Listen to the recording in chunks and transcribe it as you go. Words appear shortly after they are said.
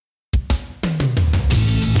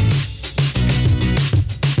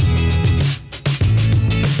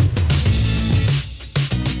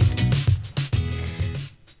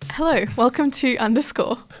Hello, welcome to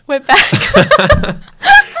Underscore. We're back.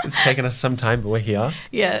 It's taken us some time, but we're here.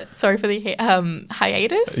 Yeah, sorry for the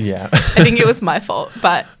hiatus. Yeah. I think it was my fault,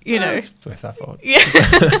 but you know. It's both our fault. Yeah.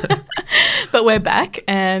 But we're back,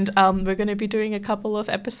 and we're going to be doing a couple of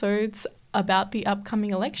episodes about the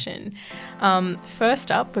upcoming election.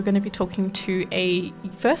 First up, we're going to be talking to a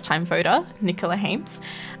first-time voter, Nicola Hames,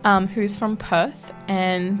 who's from Perth,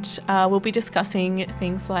 and we'll be discussing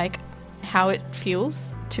things like how it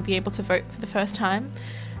feels to be able to vote for the first time,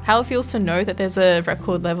 how it feels to know that there's a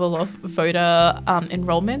record level of voter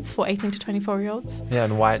enrolments for 18 to 24-year-olds. Yeah,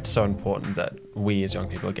 and why it's so important that we as young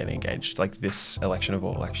people are getting engaged, like this election of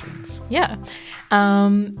all elections. Yeah.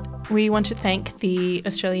 We want to thank the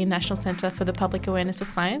Australian National Centre for the Public Awareness of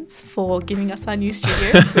Science for giving us our new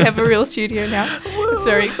studio. We have a real studio now. It's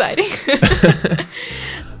very exciting.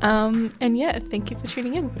 And yeah, thank you for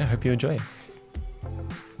tuning in. Yeah, I hope you enjoy.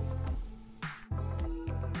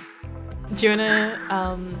 Do you want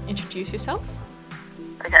to introduce yourself?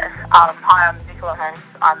 Okay. Hi, I'm Nicola Hames.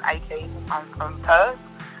 I'm 18. I'm from Perth.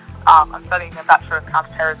 I'm studying a Bachelor of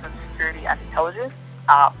Counterterrorism, Security and Intelligence.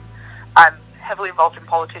 I'm heavily involved in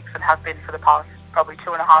politics and have been for the past probably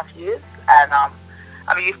 2.5 years. And I'm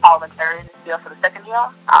a youth parliamentarian this year for the second year.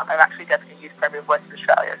 I'm actually Deputy Youth Premier of Western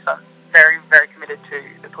Australia, so I'm very, very committed to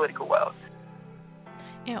the political world.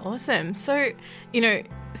 Yeah, awesome. So, you know,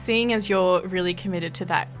 seeing as you're really committed to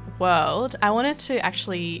that world, I wanted to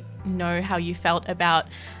actually know how you felt about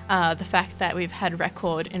the fact that we've had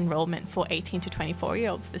record enrolment for 18 to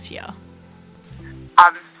 24-year-olds this year.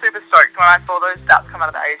 I'm super stoked. When I saw those stats come out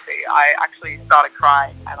of the AEC, I actually started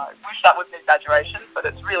crying, and I wish that was an exaggeration, but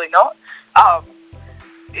it's really not.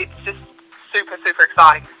 It's just super, super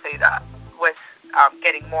exciting to see that with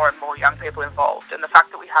getting more and more young people involved, and the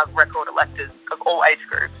fact that we have record electors of all age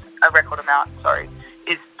groups,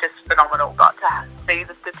 is just phenomenal. But to see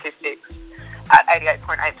the statistics at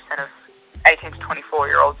 88.8% of 18 to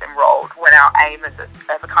 24-year-olds enrolled, when our aim as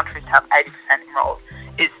a country is to have 80% enrolled,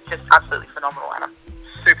 is just absolutely phenomenal, and I'm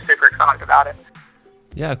super, super excited about it.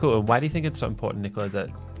 Yeah, cool. And why do you think it's so important, Nicola,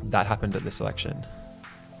 that happened at this election?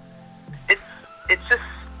 It's just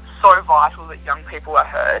so vital that young people are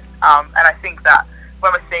heard, and I think that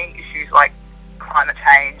when we're seeing issues like climate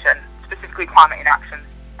change and specifically climate inaction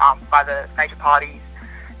by the major parties,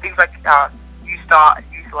 things like New Start,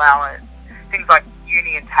 Youth Allowance, things like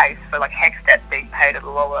uni and TAFE, so like HECS debt being paid at a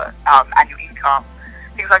lower annual income,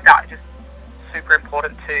 things like that are just super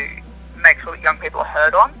important to make sure that young people are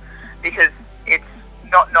heard on, because it's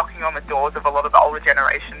not knocking on the doors of a lot of the older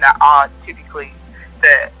generation that are typically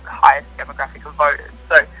the highest demographic of voters.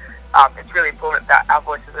 So it's really important that our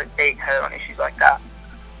voices are being heard on issues like that.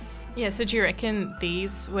 Yeah, so do you reckon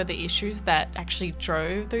these were the issues that actually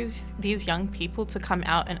drove these young people to come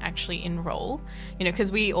out and actually enroll? You know, because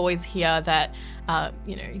we always hear that,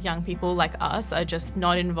 young people like us are just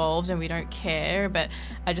not involved and we don't care. But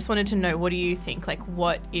I just wanted to know, what do you think? Like,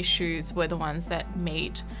 what issues were the ones that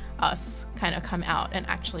made us kind of come out and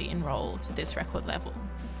actually enroll to this record level?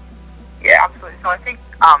 Yeah, absolutely. So I think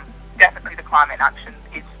definitely the climate action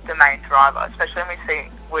is the main driver, especially when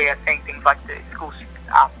we are seeing things like the school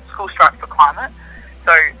strike for climate.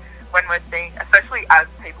 So when we're seeing, especially as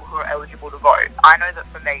people who are eligible to vote, I know that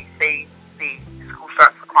for me, seeing the school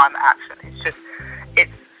strike for climate action,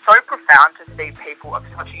 it's so profound to see people of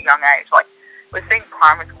such a young age. Like, we're seeing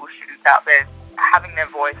primary school students out there having their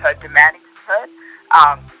voice heard, demanding to be heard,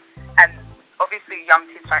 and obviously young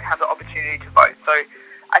kids don't have the opportunity to vote. So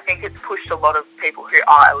I think it's pushed a lot of people who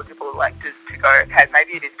are eligible electors to go, okay,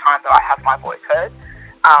 maybe it is time that I have my voice heard.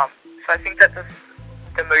 So I think that the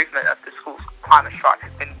movement of the school climate strike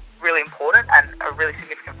has been really important and a really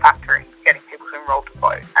significant factor in getting people to enrol to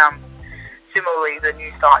vote. Similarly, the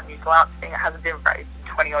New Start and Youth Allowance thing, it hasn't been raised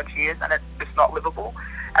in 20-odd years, and it's just not livable.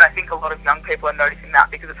 And I think a lot of young people are noticing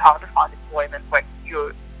that, because it's hard to find employment when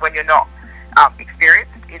you're not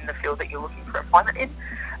experienced in the field that you're looking for employment in.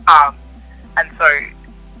 And so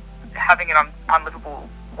having an unlivable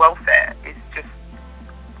welfare is just,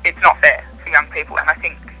 it's not fair for young people. And I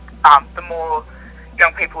think the more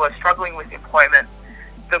young people are struggling with employment,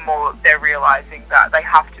 the more they're realising that they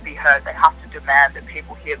have to be heard, they have to demand that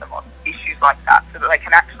people hear them on issues like that, so that they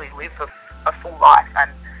can actually live a full life and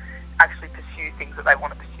actually pursue things that they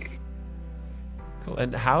want to pursue. Cool.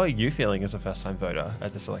 And how are you feeling as a first-time voter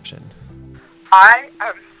at this election? I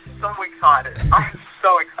am so excited. I'm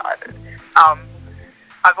so excited.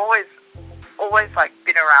 I've always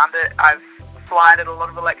been around it. I've flyed at a lot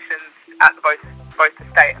of elections at both the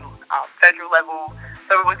state and federal level,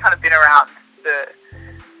 so we've always kind of been around the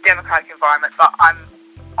democratic environment, but I'm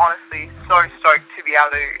honestly so stoked to be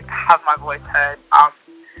able to have my voice heard.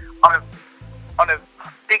 on a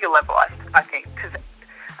bigger level, I think, because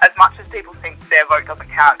as much as people think their vote doesn't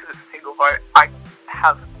count because it's a single vote, I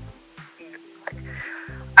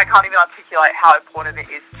can't even articulate how important it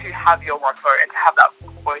is to have your one vote and to have that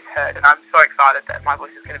voice heard. And I'm so excited that my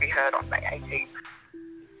voice is going to be heard on May 18th.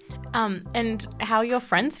 And how are your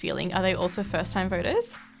friends feeling? Are they also first-time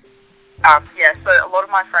voters? Yeah, so a lot of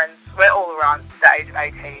my friends, we're all around the age of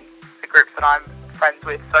 18, the groups that I'm friends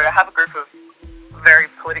with. So I have a group of very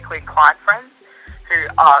politically inclined friends who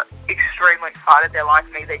are extremely excited. They're like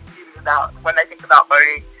me. They when they think about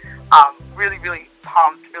voting, really, really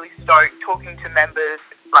pumped, really stoked, talking to members,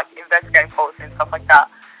 like investigating policy and stuff like that.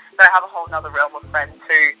 Then I have a whole other realm of friends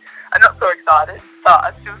who are not so excited, but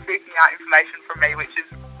are still seeking out information from me, which is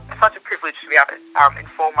such a privilege to be able to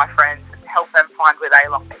inform my friends and help them find where they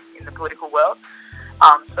lie in the political world.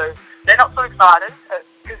 So they're not so excited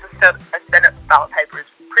because a Senate ballot paper is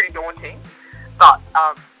pretty daunting, but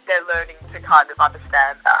they're learning to kind of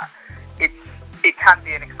understand that it can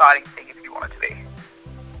be an exciting thing if you want it to be.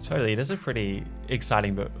 Totally. It is a pretty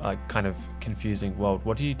exciting but kind of confusing world.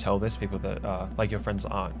 What do you tell those people that like your friends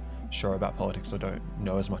aren't sure about politics or don't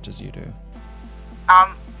know as much as you do?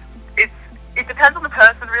 It depends on the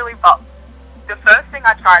person really, but the first thing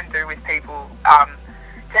I try and do with people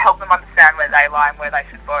to help them understand where they lie and where they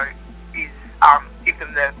should vote is give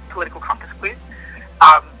them the political compass quiz,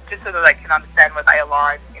 just so that they can understand where they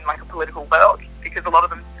align in like a political world, because a lot of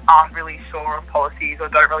them aren't really sure of policies or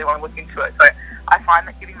don't really want to look into it. So I find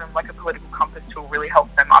that giving them like a political compass tool really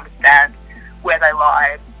helps them understand where they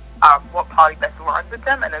lie, what party best aligns with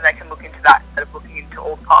them, and then they can look into that instead of looking into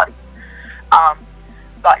all the parties.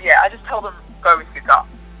 But yeah, I just tell them, go with your gut.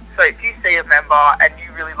 So if you see a member and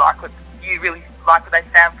you really like what they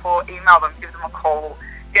stand for, email them, give them a call,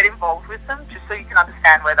 get involved with them, just so you can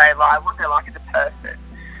understand where they lie, what they're like as a person.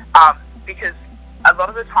 Because a lot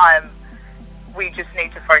of the time we just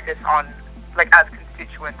need to focus on, like, as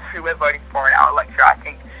constituents, who we're voting for in our electorate. I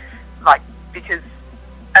think, like, because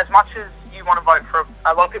as much as you want to vote for,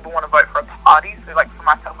 a lot of people want to vote for a party. So, like, for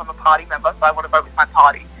myself, I'm a party member, so I want to vote with my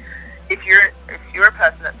party. If you're a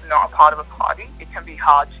person that's not a part of a party, it can be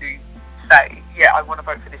hard to say, yeah, I want to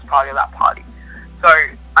vote for this party or that party. So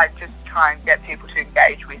I just try and get people to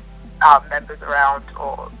engage with members around,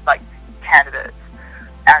 or like candidates,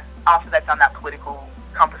 and after they've done that political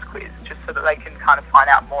compass quiz, just so that they can kind of find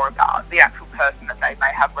out more about the actual person that they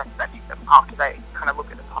may have representing them after they kind of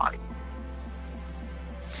look at the party.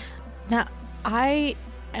 Now, I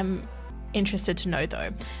am interested to know though,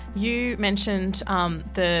 you mentioned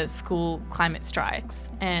the school climate strikes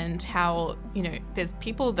and how, you know, there's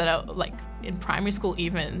people that are like in primary school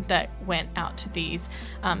even that went out to these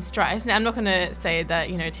strikes. Now, I'm not going to say that,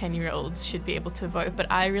 you know, 10-year-olds should be able to vote,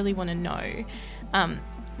 but I really want to know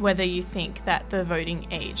whether you think that the voting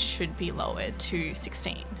age should be lowered to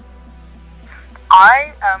 16.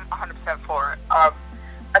 I am 100% for it.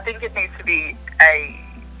 I think it needs to be a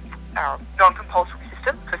non-compulsory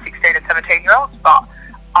system for 16 and 17-year-olds, but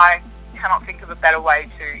I cannot think of a better way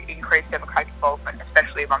to increase democratic involvement,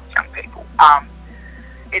 especially amongst young people.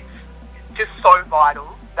 It's just so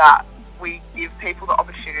vital that we give people the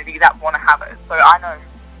opportunity that want to have it. So I know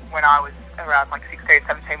when I was around like 16,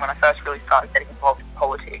 17, when I first really started getting involved in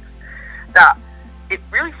politics, that it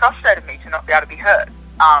really frustrated me to not be able to be heard.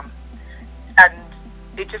 And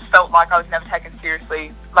it just felt like I was never taken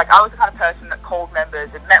seriously. Like, I was the kind of person that called members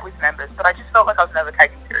and met with members, but I just felt like I was never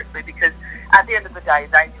taken seriously, because at the end of the day,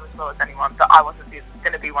 they knew as well as anyone that I wasn't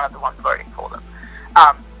going to be one of the ones voting for them.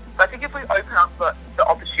 So I think if we open up the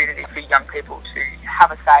opportunity for young people to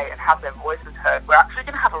have a say and have their voices heard, we're actually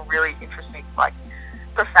going to have a really interesting, like,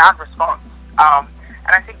 profound response. And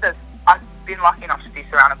I think that I've been lucky enough to be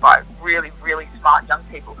surrounded by really, really smart young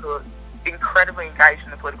people who are incredibly engaged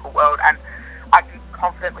in the political world, and I can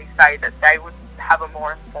confidently say that they would have a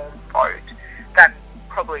more informed vote than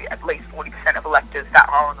probably at least 40% of electors that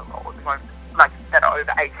are on the roll at the moment, like, that are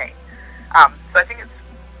over 18. So I think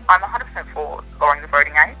I'm 100% for lowering the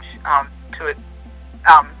voting age to it,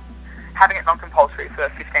 having it non-compulsory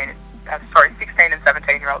for 16 and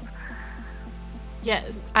 17-year-olds.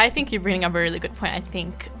 Yes, I think you're bringing up a really good point. I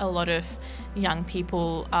think a lot of young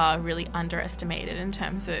people are really underestimated in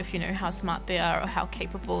terms of, you know, how smart they are or how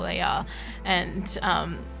capable they are. And,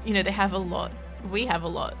 you know, we have a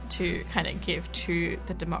lot to kind of give to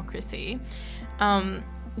the democracy.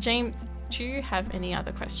 James, do you have any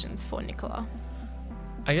other questions for Nicola?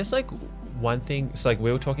 I guess, like, one thing, so, like,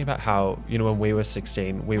 we were talking about how, you know, when we were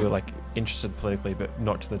 16, we were, like, interested politically, but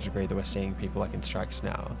not to the degree that we're seeing people, like, in strikes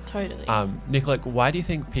now. Totally. Nicola, like, why do you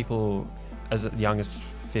think people as young as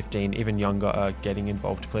 15, even younger, are getting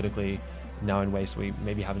involved politically now in ways we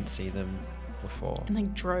maybe haven't seen them before. And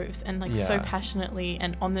like droves and like so passionately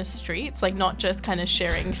and on the streets, like not just kind of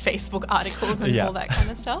sharing Facebook articles and all that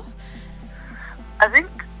kind of stuff. I think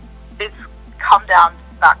it's come down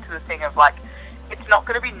back to the thing of like, it's not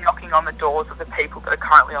going to be knocking on the doors of the people that are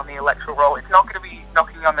currently on the electoral roll. It's not going to be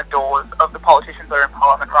knocking on the doors of the politicians that are in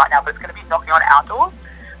Parliament right now, but it's going to be knocking on our doors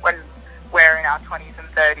when we're in our 20s and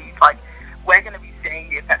 30s. Like, we're going to be seeing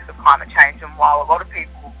the effects of climate change, and while a lot of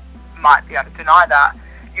people might be able to deny that,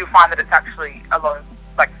 you'll find that it's actually a lot of,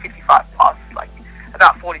 like, 55 plus, like,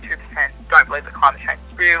 about 42% don't believe that climate change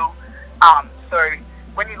is real. So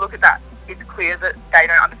when you look at that, it's clear that they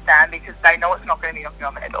don't understand because they know it's not going to be knocking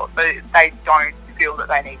on their door, so they don't feel that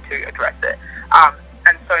they need to address it.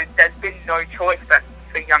 And so there's been no choice but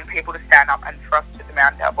for young people to stand up and for us to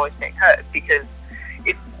demand our voice being heard, because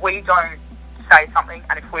if we don't say something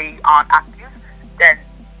and if we aren't active, then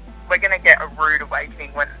we're going to get a rude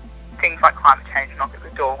awakening when things like climate change knock at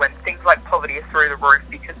the door, when things like poverty are through the roof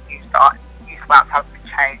because youth allowance haven't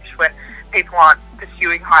been changed, when people aren't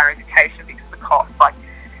pursuing higher education because of the cost. Like,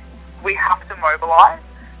 we have to mobilise,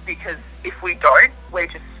 because if we don't, we're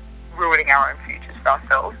just ruining our own futures for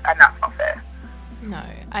ourselves, and that's not fair. No,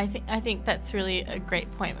 I think that's really a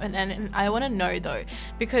great point. And I want to know, though,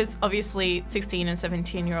 because obviously 16 and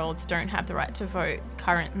 17-year-olds don't have the right to vote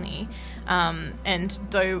currently, and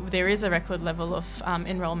though there is a record level of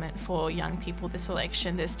enrolment for young people this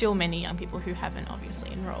election, there's still many young people who haven't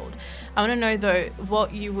obviously enrolled. I want to know, though,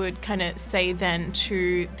 what you would kind of say then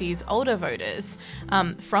to these older voters,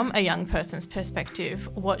 from a young person's perspective.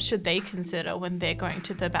 What should they consider when they're going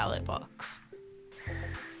to the ballot box?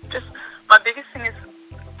 My biggest thing is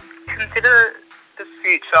consider the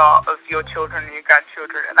future of your children and your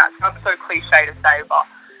grandchildren, and that sounds so cliche to say, but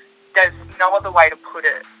there's no other way to put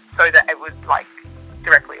it so that it would like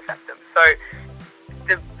directly affect them. So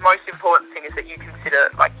the most important thing is that you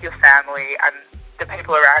consider like your family and the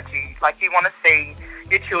people around you. Like, you want to see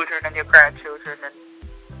your children and your grandchildren and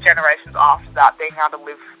generations after that being able to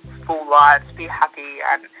live full lives, be happy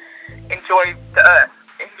and enjoy the earth,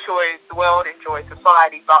 enjoy the world, enjoy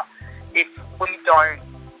society. But if we don't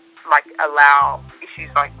like allow issues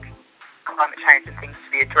like climate change and things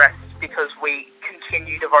to be addressed because we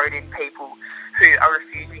continue to vote in people who are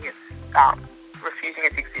refusing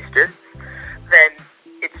its existence, then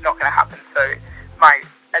it's not going to happen. So my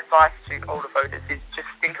advice to older voters is just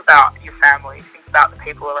think about your family, think about the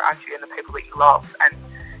people around you and the people that you love, and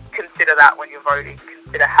consider that when you're voting.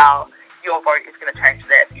 Consider how your vote is going to change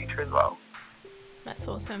their future as well. That's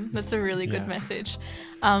awesome. That's a really good message.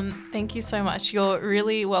 Thank you so much. You're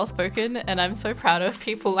really well spoken, and I'm so proud of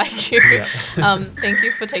people like you. Thank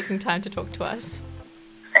you for taking time to talk to us.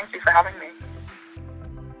 Thank you for having me.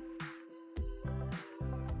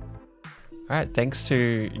 All right, thanks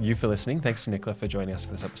to you for listening. Thanks to Nicola for joining us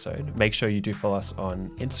for this episode. Make sure you do follow us on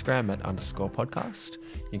Instagram @_podcast.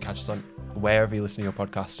 You can catch us on wherever you listen to your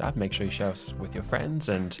podcast app. Make sure you share us with your friends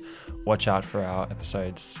and watch out for our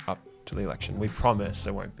episodes up to the election. We promise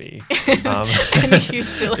it won't be any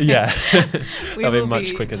huge delay. That'll be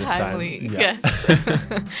much quicker this time. Yes.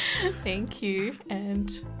 Thank you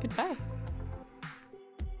and goodbye.